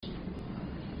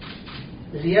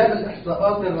غياب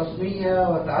الإحصاءات الرسمية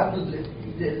وتعدد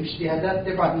الاجتهادات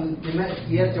تبع الانتماء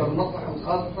السياسي والمصلحة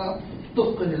الخاصة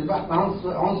تفقد البحث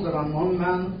عنصرا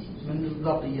مهما من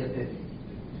مصداقيته.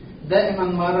 دائما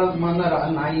ما نرى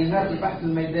أن عينات البحث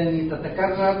الميداني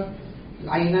تتكرر.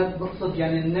 العينات بقصد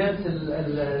يعني الناس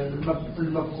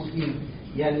المبحوثين،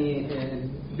 يعني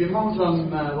بمعظم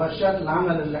ورشات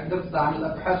العمل اللي حضرتها عن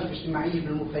الأبحاث الاجتماعية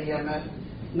بالمخيمات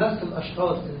نفس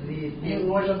الأشخاص اللي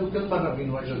بينوجدوا كل مرة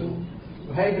بينوجدوا،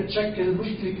 وهي بتشكل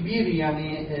مشكلة كبيرة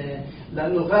يعني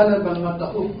لأنه غالبا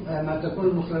ما تكون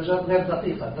المخرجات غير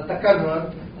دقيقة تتكرر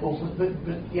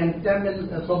يعني تعمل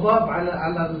ضباب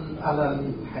على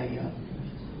الحقيقة.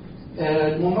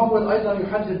 الممول أيضا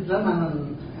يحدد زمنا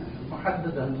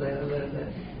محددا،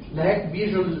 لهيك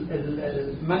بيجوا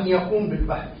من يقوم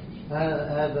بالبحث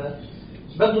هذا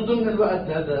بده ضمن الوقت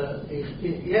هذا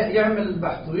يعمل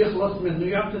البحث ويخلص منه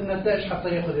يعطي النتائج حتى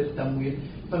ياخذ التمويل،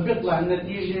 فبيطلع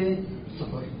النتيجة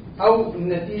صفر أو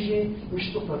النتيجة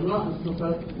مش صفر، ناقص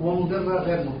صفر ومضرة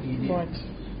غير مفيدة.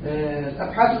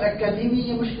 الأبحاث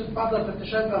الأكاديمية مشكلة بعضها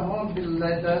تتشابه هون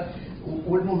بالهذا،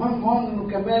 والمهم هون إنه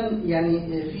كمان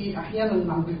يعني في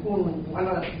أحيانا عم بيكون،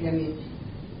 وأنا يعني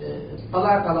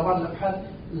طلعت على بعض الأبحاث،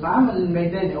 العمل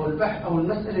الميداني أو البحث أو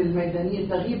المسألة الميدانية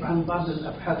تغيب عن بعض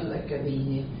الأبحاث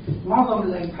الأكاديمية. معظم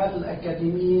الأبحاث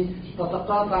الأكاديمية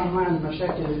تتقاطع مع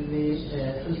المشاكل اللي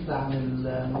قلتها عن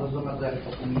المنظمات غير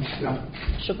الحكومية.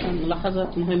 شكرا.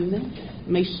 ملاحظات مهمة.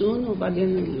 ميسون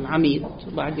وبعدين العميد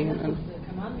وبعدين أنا.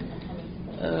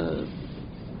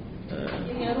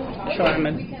 شو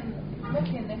أعمل؟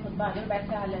 ممكن ناخذ بعد ربع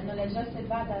ساعة لأنه الجلسة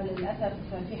بعدها للأسف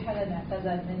في حدا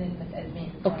اعتذر من المتقدمين.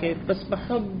 أوكي، بس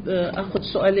بحب أخذ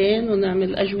سؤالين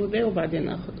ونعمل أجوبة وبعدين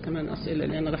أخذ كمان أسئلة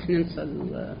لأن رح ننسى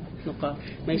النقاط.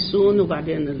 ميسون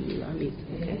وبعدين العميد.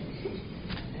 أوكي.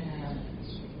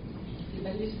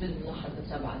 بلش بالملاحظة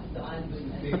تبع السؤال.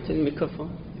 حط الميكروفون.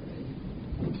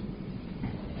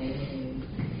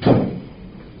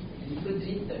 الجود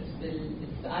ريسيرش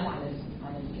بالسؤال على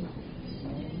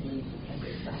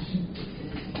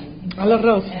على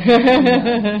الراس. بس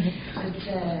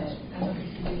أنا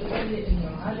كنت بقول إنه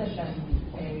عادة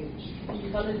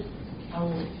في خلط أو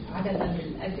عادة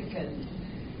بالأثيكال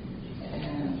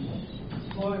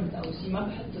فورمز أو شيء ما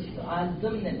بحط السؤال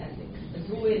ضمن الأثيك،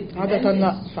 بس هو عادة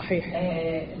لا صحيح.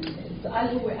 السؤال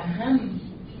هو أهم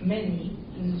من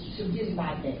شو بيجي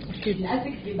بعدين.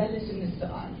 الأثيك بيبلش من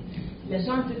السؤال، ليش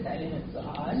عم تسألي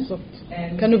هالسؤال؟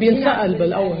 كانوا بينسأل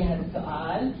بالأول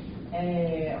هالسؤال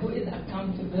who is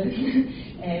accountable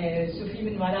شو في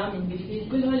من وراه من بيفيد،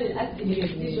 كل هول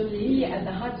الأسئلة اللي هي at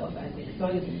the heart of ethics.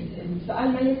 السؤال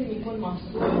ما لازم يكون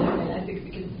مفصول عن الأثيكس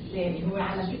بشكل ثاني، هو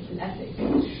على فكرة الأثيكس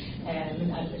من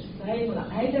الأثيكس.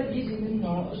 هيدا بيجي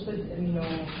منه قصة إنه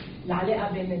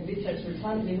العلاقة بين الريسيرش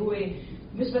والفند اللي هو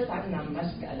مش بس عندنا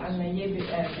مشكل، عندنا إياه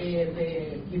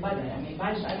ببرا. يعني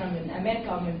بعرف أنا من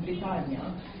أمريكا ومن بريطانيا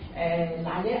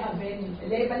العلاقة بين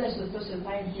ليه بلش السوشيال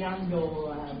ساينس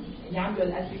يعملوا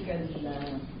الأثيكال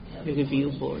ريفيو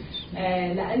بوردز،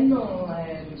 لأنه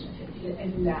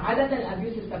عادة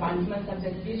الأبيوسز تبع الهيومن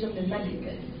سبجكت بيجوا من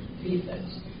الميديكال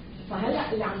ريسيرش.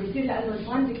 فهلا اللي عم بيصير لأنه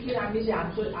الفند كثير عم بيجي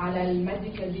على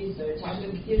الميديكال ريسيرش،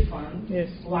 عندهم كثير فند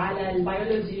وعلى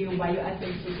البيولوجي وبايو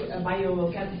اثكس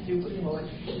وبايو كيمستري وكل هول،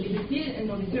 اللي بيصير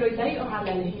إنه بيصيروا يضيقوا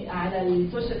على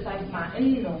السوشيال ساينس مع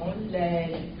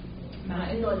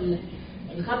إنه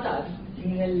الخطر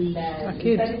من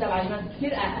الثاني تبع المادة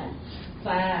كثير أقل.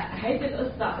 فهيدي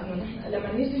القصة إنه نحن لما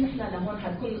نيجي نحن لهون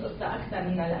حتكون القصة أكثر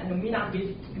منا، لأنه مين عم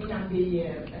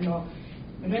إنه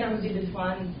من وين عم يجيب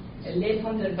الفند، ليه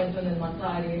الفندر بدهم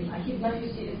المصاري. أكيد ما في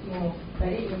شيء اسمه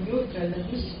بريء ونيوترال، بس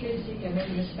مش كل شيء كمان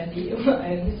مش بريء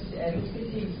مش كل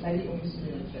شيء بريء ومش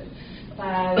نيوترال.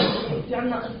 ففي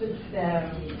عنا قصة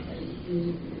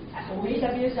وهيدا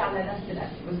بيرجع لنفس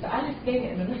الأثيك. والسؤال الثاني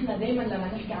إنه نحن دائما لما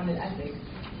نحكي عن الأثيك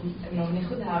إنه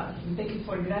بناخذها take it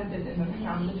for granted إنه نحن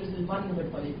عم ندرس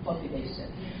vulnerable population،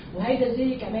 وهيدا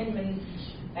جاي كمان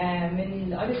من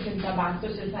الأوريجن تبع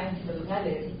السوشيال ساينس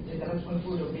بالغالب إذا بدكم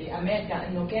تقولوا بأمريكا،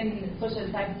 إنه كان السوشيال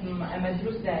ساينس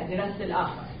مدروس لدراسة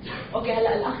الآخر. أوكي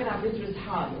هلا الآخر عم يدرس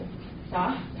حاله،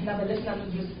 صح؟ نحن بلشنا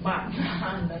ندرس بعض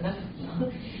عنا نفسنا،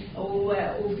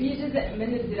 وفي جزء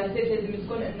من الدراسات لازم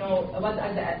تكون إنه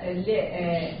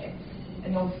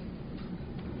إنه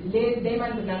ليه دائما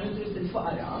بدنا ندرس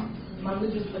الفقراء ما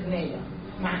ندرس الغنياء،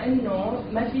 مع إنه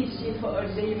ما في شيء فقر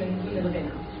جاي من دون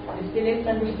الغنى. ليه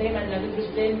بدنا نروح دائما ندرس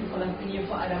ليه الفلسطينيين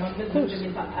فقراء ما بندرس اللي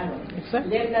فقرهم؟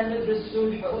 ليه بدنا ندرس شو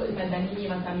الحقوق المدنية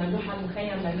مثلا؟ نروح على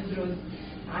المخيم ندرس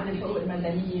عن الحقوق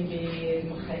المدنيه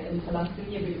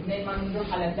الفلسطينيه بلبنان، ما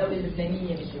بنروح على الدوله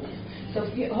اللبنانيه نشوف.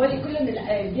 في هول كلهم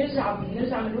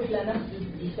بنرجع بنروح لنفس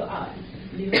السؤال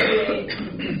اللي هو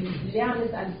اللي عم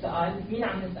نسال السؤال، مين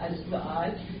عم نسال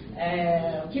السؤال،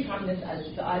 كيف عم نسال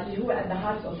السؤال، اللي هو at the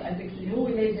heart of ethics، اللي هو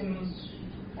لازم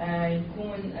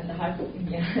يكون at the heart of،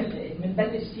 يعني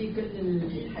بنبلش فيه كل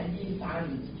الحديث عن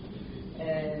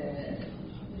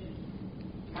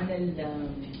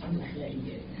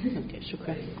الاخلاقيات. اوكي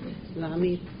شكرا.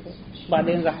 العميد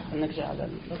بعدين راح نرجع على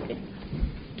اوكي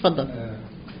تفضل.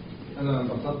 انا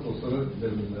انبسطت وصرت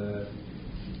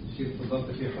بالشيء اللي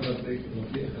تفضلت فيه حضرتك، انه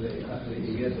في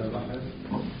اخلاقيات للبحث،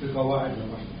 في قواعد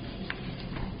للبحث.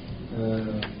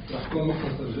 راح اكون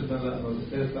مختصر جدا لانه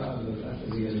الاستاذ سال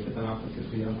الاسئله اللي كنت انا عم افكر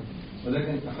فيها،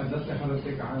 ولكن تحدثت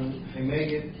حضرتك عن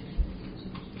حمايه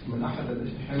من احد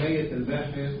حمايه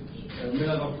الباحث من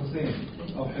الابحاثين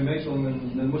او حمايته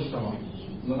من المجتمع،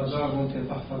 من الاضرار ممكن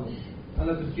تحصل.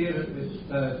 انا تفكير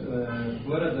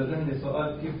ورد لذهني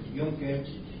سؤال كيف يمكن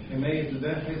حمايه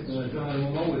الباحث من الجهه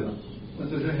المموله.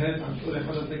 وانتم جهات عم تقولي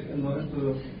حضرتك انه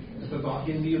انتم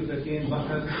ستعطين 130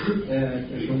 بحث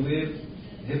تمويل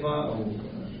هبه او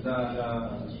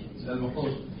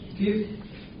للبحوث، كيف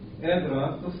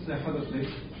قادره تفصلي حضرتك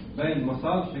بين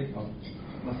مصالحك او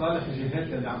مصالح الجهات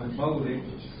اللي عم تمولك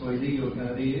السويديه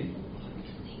والكنديه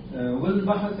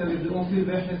والبحث اللي بيقوم فيه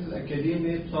الباحث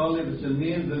الاكاديمي، الطالب،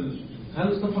 التلميذ؟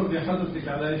 هل تفرضي حضرتك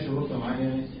عليه شروط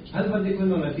معينه؟ هل بدك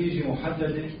منه نتيجه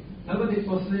محدده؟ هل بدك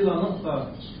توصلي له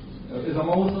نقطه اذا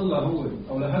ما وصل له هو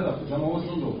او لهدف اذا ما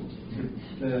وصل له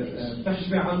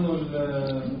تحجبي عنه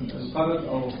القرض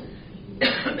او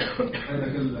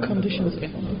هذا كل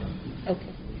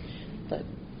اوكي طيب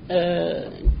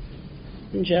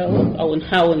نجاوب او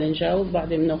نحاول نجاوب،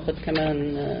 بعدين بناخذ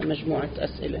كمان مجموعه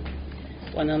اسئله.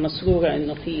 وانا مسروره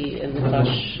انه في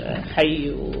النقاش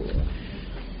حي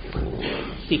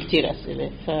وفي كتير اسئله،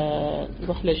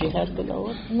 فنروح لجهاد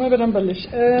بالاول. ما بدنا نبلش.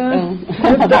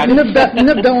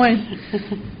 نبدا وين؟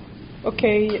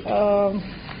 اوكي.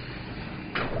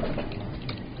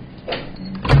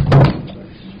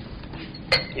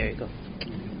 Here you go.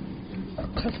 I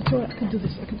can do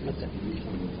this.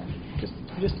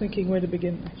 Just thinking where to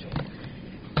begin. Actually.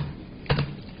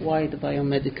 Why the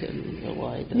biomedical?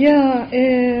 Why the...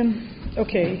 Yeah.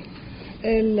 Okay.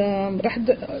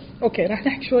 راح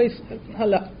نحكي شوي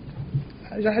هلا.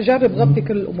 راح اجرب غطي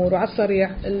كل الامور وعلى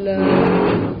السريع.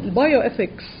 البايو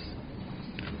اثكس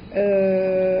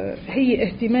هي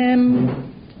اهتمام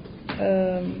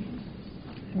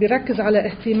بيركز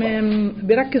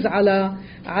على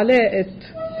علاقة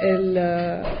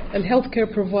الهيلث كير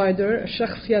بروفايدر،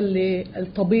 الشخص يلي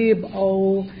الطبيب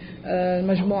أو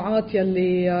المجموعات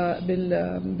يلي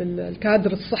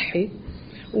بالكادر الصحي،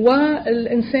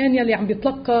 والإنسان يلي عم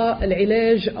بيتلقى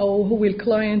العلاج أو هو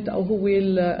الكلاينت أو هو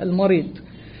المريض.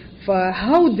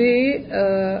 فهودي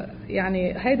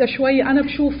يعني هيدا شوي أنا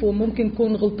بشوفه، ممكن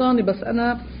يكون غلطاني، بس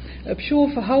أنا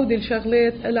بشوف هودي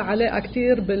الشغلات لها علاقة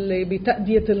كتير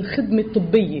بتأدية الخدمة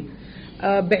الطبية،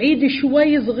 بعيدة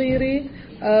شوي صغيرة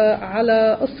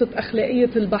على قصة أخلاقية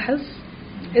البحث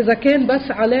إذا كان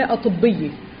بس علاقة طبية.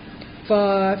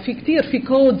 ففي كتير في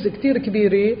كودز كتير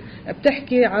كبيرة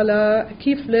بتحكي على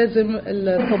كيف لازم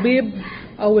الطبيب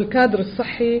أو الكادر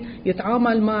الصحي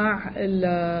يتعامل مع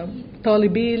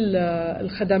طالبي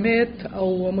الخدمات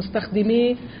أو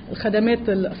مستخدمي الخدمات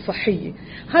الصحية.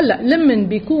 هلأ لمن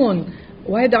بيكون،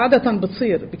 وهذا عادة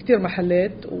بتصير بكتير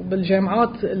محلات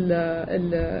وبالجامعات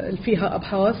اللي فيها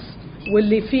أبحاث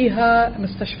واللي فيها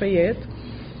مستشفيات،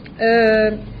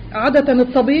 عادة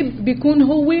الطبيب بيكون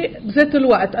هو بذات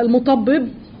الوقت المطبب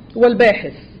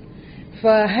والباحث.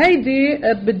 فهيدي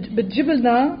بتجيب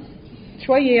لنا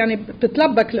شوية يعني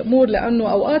بتتلبك الأمور،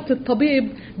 لأنه أوقات الطبيب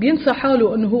بينسى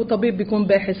حاله أنه هو طبيب بيكون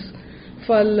باحث،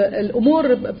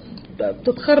 فالأمور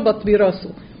بتتخربط براسه.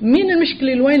 مين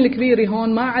المشكلة الوين الكبيرة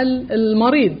هون؟ مع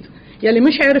المريض يلي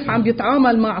مش عارف عم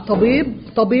بيتعامل مع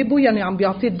طبيبه يلي عم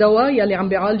بيعطيه الدواء يلي عم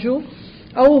بيعالجه،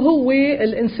 أو هو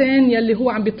الإنسان يلي هو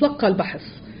عم بيتلقى البحث.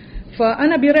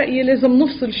 فأنا برأيي لازم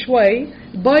نفصل شوي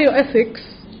بايو اثكس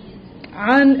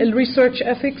عن الريسيرش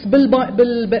اثكس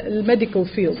بالميديكال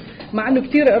فيلد، مع انه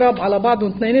كتير قراب على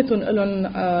بعضهم اثنيناتهم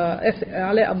لهم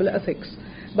علاقه بالاثكس.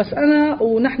 بس انا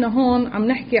ونحن هون عم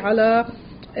نحكي على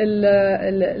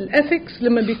الاثكس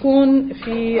لما بيكون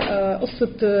في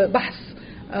قصه بحث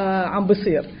عم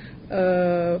بصير.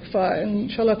 فان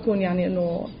شاء الله تكون يعني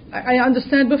انه I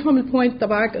understand، بفهم البوينت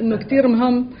تبعك انه كتير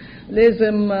مهم،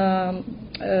 لازم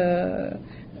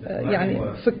يعني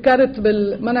فكرت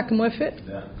منك موافق؟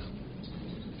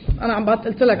 انا عم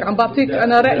قلت لك عم بعطيك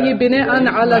انا رايي بناء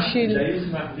على شيء. لا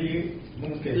يسمح لي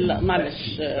ممكن لا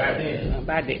معلش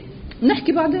بعدين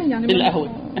نحكي بعدين يعني بالقهوه.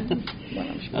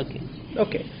 اوكي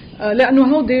اوكي.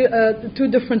 لانه هودي تو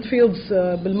ديفرنت فيلدز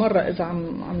بالمره اذا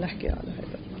عم نحكي على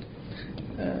هذا.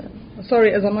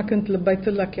 سوري اذا ما كنت لبيت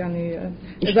لك يعني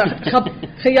اذا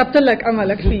خيبت لك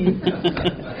املك فيه.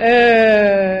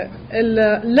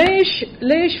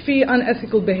 ليش في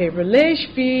unethical behavior؟ ليش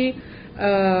في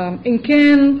ان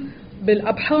كان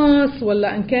بالابحاث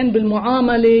ولا ان كان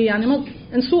بالمعامله، يعني ما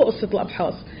نسوء قصه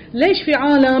الابحاث، ليش في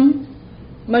عالم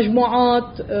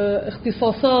مجموعات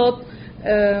اختصاصات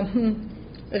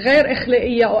غير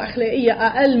اخلاقيه او اخلاقيه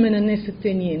اقل من الناس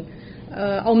التانيين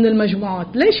او من المجموعات؟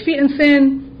 ليش في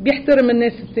انسان بيحترم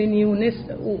الناس التانيين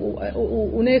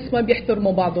وناس ما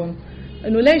بيحترموا بعضهم؟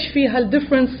 انه ليش في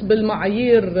هالديفرنس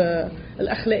بالمعايير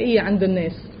الاخلاقيه عند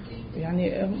الناس؟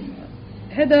 يعني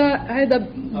هذا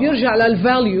بيرجع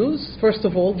للفاليوز. فيرست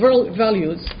اوف اول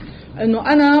فاليوز،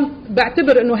 انه انا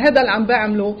بعتبر انه هذا اللي عم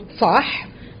بعمله صح،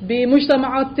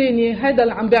 بمجتمعات تانية هذا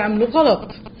اللي عم بعمله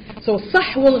غلط.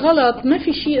 الصح والغلط ما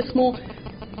في شيء اسمه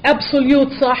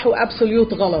ابسوليوت صح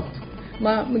وابسوليوت غلط.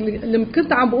 ما اللي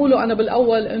كنت عم بقوله انا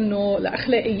بالاول انه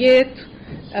الاخلاقيات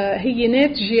هي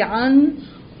ناتجه عن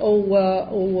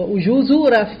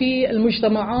وجذورها في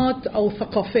المجتمعات او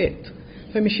ثقافات.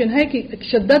 فمشان هيك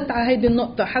شددت على هيدي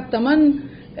النقطه حتى ما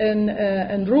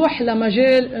نروح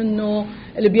لمجال انه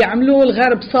اللي بيعملوه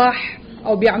الغرب صح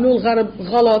او بيعملوه الغرب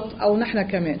غلط او نحن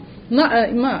كمان.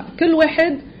 ما كل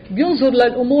واحد بينظر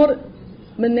للامور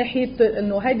من ناحيه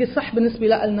انه هيدي صح بالنسبه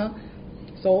لنا.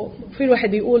 في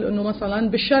الواحد يقول انه مثلا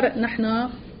بالشرق نحن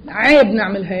عيب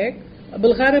نعمل هيك،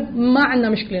 بالغرب ما عندنا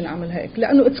مشكله نعمل هيك،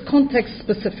 لانه اتس كونتكست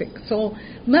سبيسيفيك.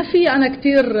 ما في انا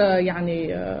كثير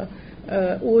يعني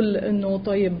اقول انه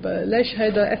طيب ليش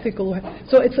هذا ethical.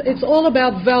 it's all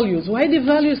about values. وهيدي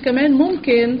values كمان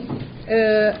ممكن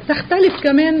تختلف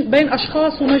كمان بين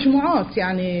اشخاص ومجموعات،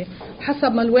 يعني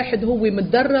حسب ما الواحد هو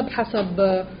متدرب،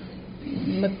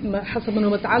 حسب انه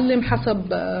متعلم، حسب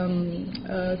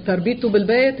تربيته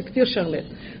بالبيت، كثير شغلات.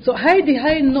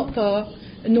 هاي النقطة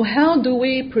انه how do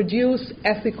we produce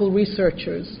ethical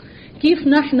researchers؟ كيف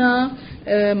نحن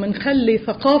منخلي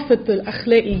ثقافة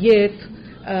الاخلاقيات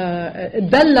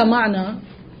تدلى معنا،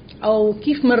 او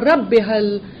كيف منربي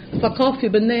هالثقافة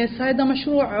بالناس؟ هذا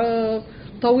مشروع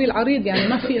طويل عريض، يعني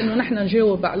ما في انه نحن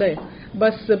نجاوب عليه.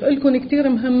 بس بقول لكم كثير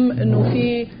مهم انه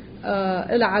في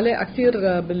لها علاقة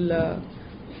كثير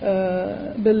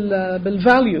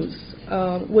بالvalues.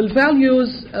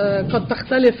 والvalues قد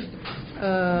تختلف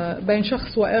بين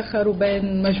شخص واخر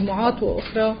وبين مجموعات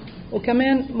واخرى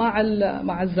وكمان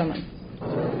مع الزمن.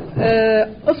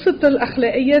 قصة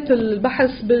الأخلاقيات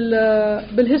البحث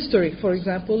بالهيستوري فور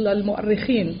اكزامبل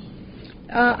للمؤرخين،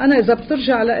 أنا إذا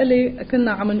بترجع لإلي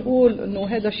كنا عم نقول إنه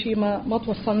هذا الشيء ما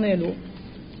توصلنا له.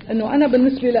 إنه أنا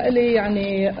بالنسبة لإلي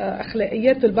يعني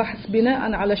أخلاقيات البحث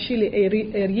بناء على الشيء اللي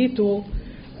قريته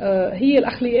هي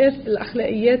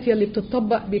الأخلاقيات يلي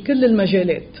بتطبق بكل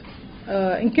المجالات،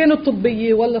 إن كانت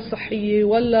طبية ولا الصحية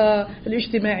ولا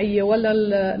الاجتماعية ولا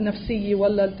النفسية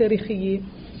ولا التاريخية،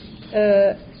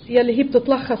 يلي هي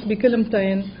بتتلخص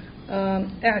بكلمتين: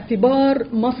 اعتبار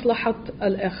مصلحة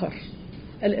الآخر،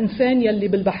 الإنسان يلي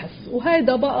بالبحث.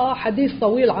 وهذا بقى حديث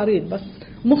طويل عريض بس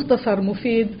مختصر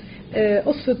مفيد.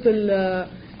 قصة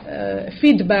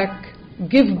الفيدباك،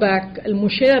 جيف باك،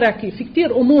 المشاركة في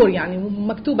كتير أمور يعني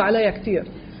مكتوب عليها كتير.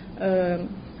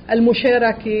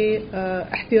 المشاركة،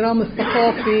 احترام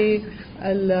الثقافة،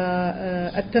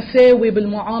 التساوي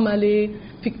بالمعاملة.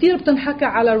 في كتير بتنحكى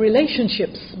على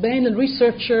relationships بين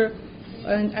الريسيرشر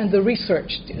and the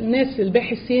researched، الناس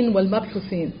الباحثين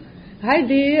والمبحوثين.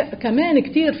 هيدي كمان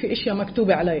كتير في اشياء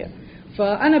مكتوبة عليها.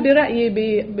 فأنا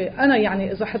برأيي أنا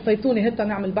يعني إذا حطيتوني هتا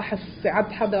نعمل بحث،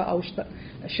 ساعدت حدا أو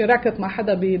شراكت مع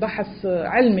حدا ببحث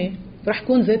علمي، رح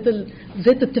يكون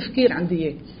ذات التفكير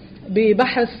عندي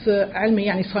ببحث علمي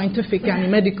يعني scientific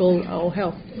يعني medical أو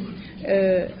health.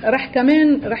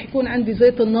 رح يكون عندي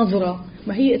ذات النظرة،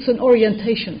 ما هي it's an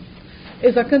orientation.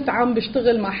 إذا كنت عم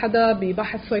بشتغل مع حدا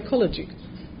ببحث psychology،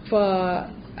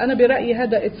 فأنا برأيي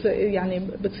هذا يعني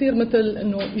بتصير مثل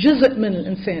إنه جزء من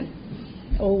الإنسان،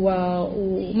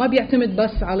 وما بيعتمد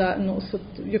بس على إنه قصة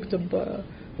يكتب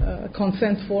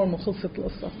consent form وخلصت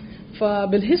القصة.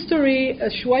 فبالهيستوري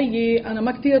شوية أنا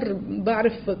ما كتير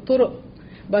بعرف الطرق،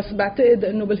 بس بعتقد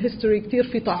إنه بالهيستوري كتير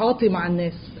في تعاطي مع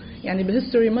الناس. يعني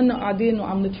بالهيستوري منا قاعدين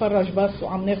وعم نتفرج بس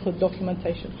وعم ناخد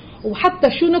دوكيومنتيشن،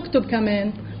 وحتى شو نكتب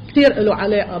كمان كتير له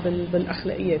علاقة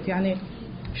بالأخلاقيات. يعني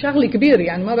شغلة كبيرة،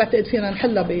 يعني ما بعتقد فينا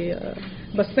نحلها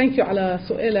بس ثانك يو على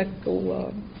سؤالك،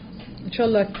 وإن شاء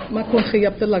الله ما أكون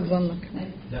خيبت لك ظنك.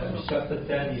 لا الشرط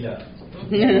الثاني لا.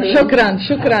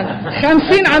 شكرا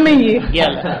 50%.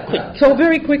 يلا So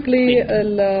very quickly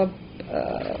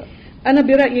أنا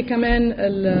برأيي كمان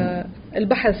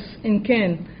البحث إن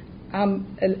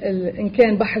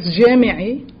كان بحث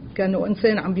جامعي، كانه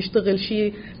إنسان عم بيشتغل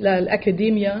شيء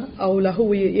للأكاديميا أو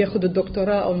لهو ياخد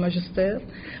الدكتوراه أو الماجستير،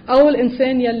 أو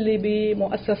الإنسان يلي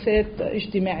بمؤسسات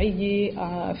اجتماعية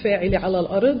فاعلة على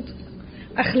الأرض،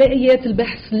 أخلاقيات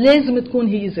البحث لازم تكون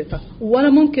هي ذاتها، ولا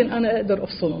ممكن أنا أقدر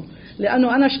أفصلهم،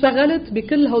 لأنه أنا اشتغلت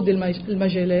بكل هودي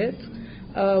المجالات،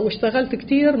 واشتغلت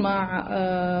كتير مع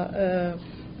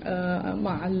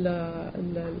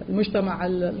المجتمع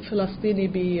الفلسطيني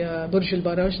ببرج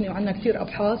البراجني، وعندنا كتير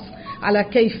أبحاث على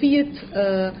كيفية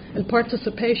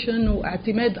البارتيسيبيشن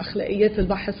واعتماد أخلاقيات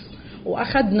البحث،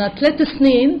 وأخذنا 3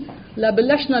 سنين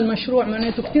لبلشنا المشروع،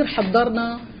 معناته كتير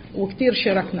حضرنا وكتير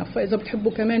شاركنا. فإذا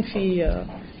بتحبوا كمان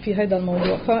في هذا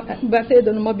الموضوع، فبعتقد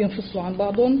إنه ما بينفصلوا عن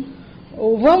بعضهم.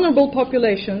 و vulnerable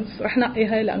populations رح نقي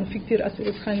هاي لأنه في كتير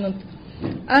أسئلة. خلينا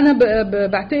أنا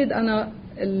بعتقد أنا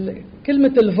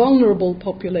كلمة ال vulnerable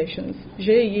populations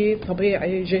جاية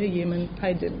طبيعي، جاية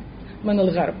من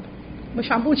الغرب.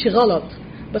 مش عم بقول شيء غلط،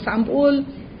 بس عم بقول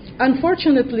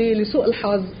unfortunately لسوء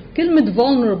الحظ كلمة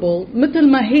vulnerable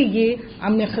مثل ما هي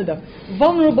عم ناخدها.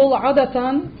 vulnerable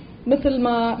عادة مثل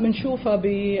ما منشوفها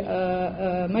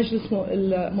بمجلس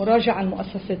المراجعة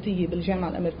المؤسساتية بالجامعة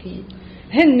الأمريكية،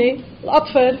 هن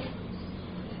الأطفال،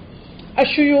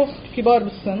 الشيوخ كبار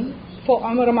بالسن فوق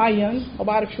عمر معين، ما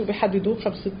بعرف شو بيحددوا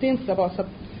 65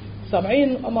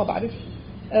 77 ما بعرف،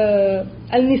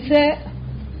 النساء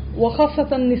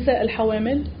وخاصة النساء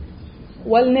الحوامل،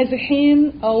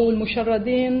 والنازحين أو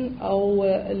المشردين أو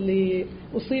اللي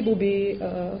أصيبوا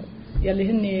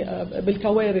يلي هن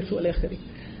بالكوارث والآخري.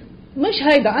 مش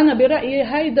هيدا، أنا برأيي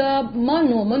هيدا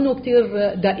منه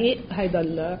كتير دقيق هيدا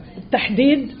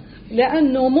التحديد،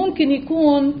 لأنه ممكن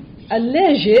يكون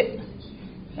اللاجئ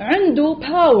عنده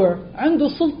باور، عنده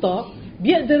سلطة،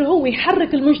 بيقدر هو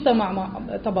يحرك المجتمع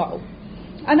تبعه.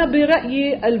 أنا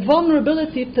برأيي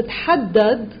الفولنربيليتي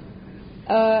بتتحدد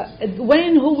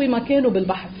وين هو مكانه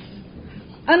بالبحث.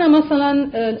 أنا مثلا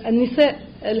النساء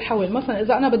الحوامل، مثلا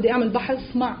إذا أنا بدي أعمل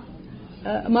بحث مع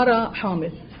مرة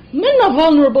حامل، منها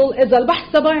vulnerable إذا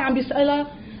البحث تبعي عم بيسألها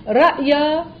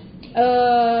رأيها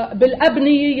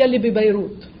بالأبنية يلي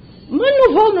ببيروت،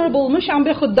 منه vulnerable، مش عم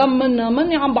باخد دم منها،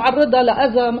 مني عم بعرضها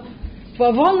لأذى.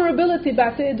 فvulnerability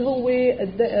بعتقد هو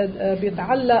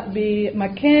بيتعلق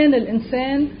بمكان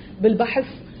الإنسان بالبحث،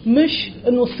 مش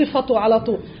إنه صفته على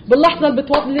طول. باللحظة اللي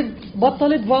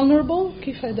بطلت vulnerable،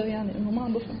 كيف هذا يعني؟ إنه ما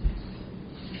عم بفهم.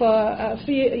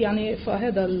 ففي يعني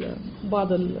فهذا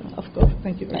بعض الأفكار.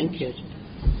 Thank you.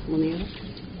 Munira.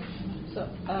 So,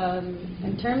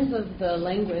 in terms of the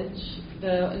language,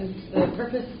 the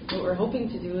purpose, what we're hoping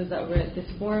to do is that we're at this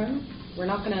forum,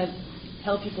 we're not going to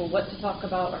tell people what to talk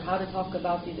about or how to talk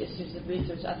about these issues of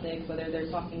research ethics, whether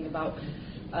they're talking about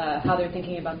how they're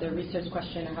thinking about their research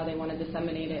question or how they want to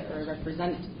disseminate it or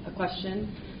represent a question.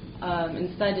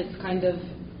 Instead, it's kind of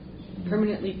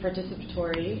permanently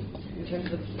participatory in terms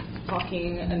of talking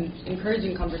and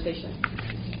encouraging conversation.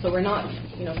 So we're not,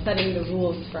 setting the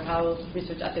rules for how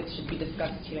research ethics should be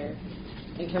discussed here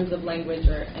in terms of language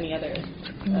or any other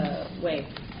way.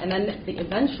 And then the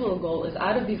eventual goal is,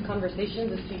 out of these conversations,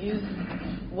 is to use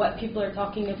what people are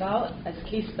talking about as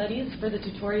case studies for the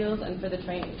tutorials and for the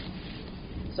training.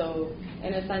 So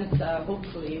in a sense,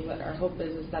 hopefully, what our hope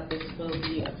is that this will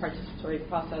be a participatory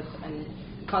process and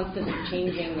constantly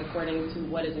changing according to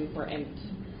what is important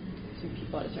to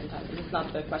people at a certain time. This is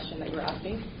not the question that you're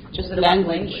asking. Just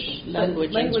language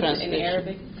and translation. In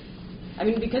Arabic. I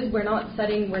mean, because we're not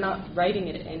writing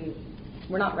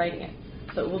it.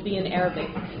 So it will be in Arabic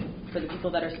for the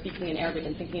people that are speaking in Arabic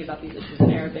and thinking about these issues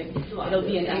in Arabic. It'll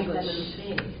be in English.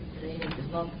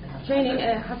 Training,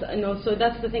 so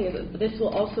that's the thing, is this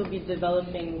will also be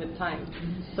developing with time.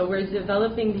 So we're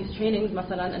developing these trainings,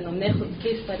 مثلا إنه ناخد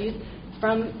case studies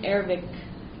from Arabic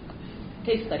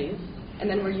case studies, and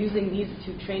then we're using these to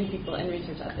train people in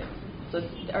research ethics. So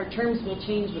our terms will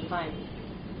change with time.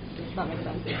 Does that make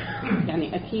sense?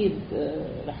 يعني أكيد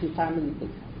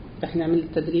رح نعمل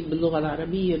التدريب باللغة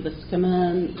العربية، بس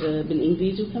كمان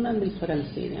بالإنجليزي وكمان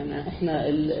بالفرنسي. يعني إحنا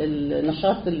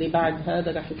النشاط اللي بعد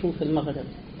هذا رح يكون في المغرب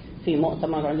في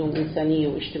مؤتمر علوم إنسانية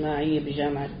واجتماعية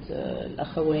بجامعة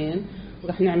الأخوين،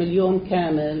 ورح نعمل يوم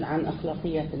كامل عن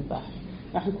أخلاقيات البحث،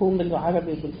 رح نكون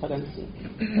بالعربي وبالفرنسي.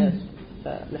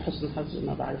 فلحسن حظي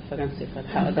ما بعرف فرنسي،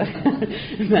 فالحقدر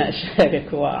ما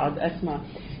أشارك وأقعد أسمع.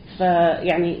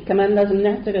 فيعني كمان لازم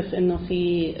نعترف انه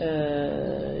في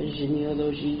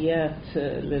جينيولوجيات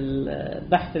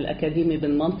للبحث الاكاديمي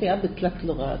بالمنطقه ب3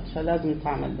 لغات، فلازم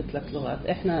نتعامل ب3 لغات.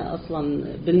 احنا اصلا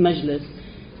بالمجلس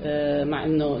مع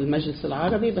انه المجلس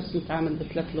العربي بس نتعامل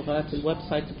ب3 لغات، الويب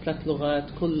سايت ب3 لغات،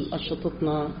 كل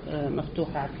انشطتنا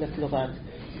مفتوحه على 3 لغات.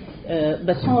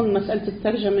 بس هون مسألة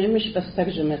الترجمة مش بس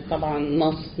ترجمة طبعا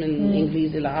نص من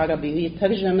انجليزي لعربي، هي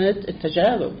ترجمة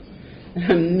التجارب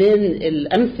من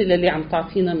الأمثلة اللي عم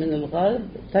تعطينا من الغرب،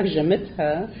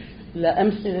 ترجمتها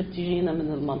لأمثلة بتجينا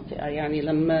من المنطقة. يعني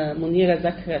لما منيرة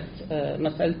ذكرت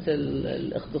مسألة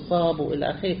الاغتصاب وإلى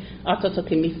آخره،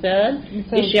 أعطتك مثال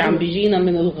إشي عم بيجينا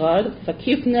من الغرب،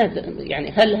 فكيف يعني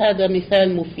هل هذا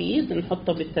مثال مفيد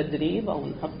نحطه بالتدريب أو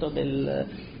نحطه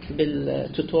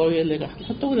بالتوتوريال اللي رح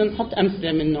نحطه، ولا نحط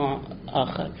أمثلة من نوع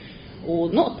آخر؟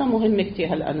 ونقطة مهمة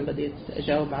كتير، هلأ أنا بديت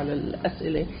أجاوب على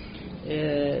الأسئلة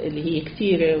اللي هي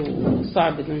كثيرة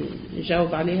وصعب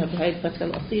نجاوب عليها بهاي الفترة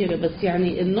القصيرة، بس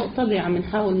يعني النقطة اللي عم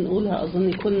نحاول نقولها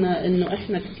أظن كلنا إنه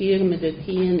إحنا كثير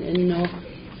مدركين إنه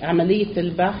عملية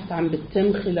البحث عم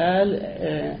بتتم خلال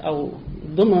أو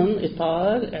ضمن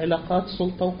إطار علاقات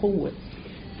سلطة وقوة.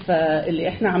 فاللي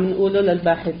إحنا عم نقوله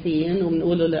للباحثين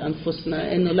وبنقوله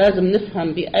لأنفسنا إنه لازم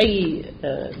نفهم بأي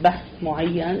بحث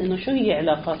معين إنه شو هي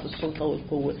علاقات السلطة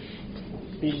والقوة،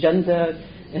 الجندر،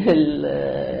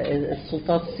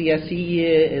 السلطات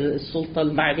السياسية، السلطة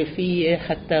المعرفية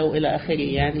حتى وإلى آخره.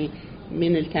 يعني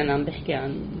مين اللي كان عم بحكي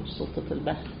عن سلطة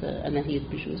البحث؟ أناهيت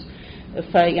بجوز.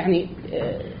 فيعني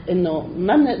إنه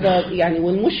ما بنقدر يعني،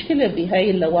 والمشكلة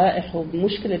بهاي اللوائح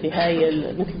والمشكلة بهاي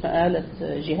مثل ما قالت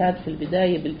جهاد في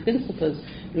البداية بالبرنسبلز،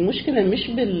 المشكلة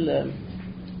مش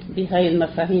بهاي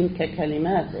المفاهيم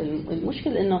ككلمات،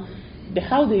 المشكلة إنه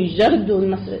بيحاولوا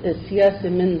يجردوا السياسة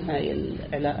من هاي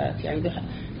العلاقات. يعني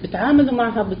بتعاملوا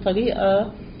معها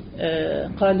بطريقة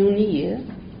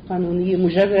قانونية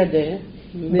مجردة،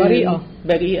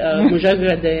 بريئة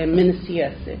مجردة من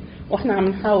السياسة، واحنا عم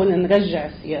نحاول نرجع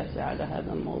السياسة على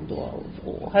هذا الموضوع.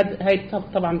 وهي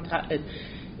طبعا بتعقد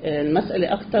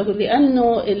المسألة أكثر،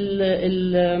 لأنه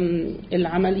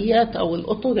العمليات أو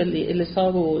الأطر اللي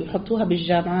صاروا يحطوها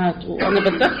بالجامعات. وأنا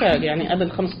بتذكر يعني قبل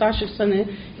 15 سنة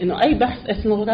إنه أي بحث إثنوغرافي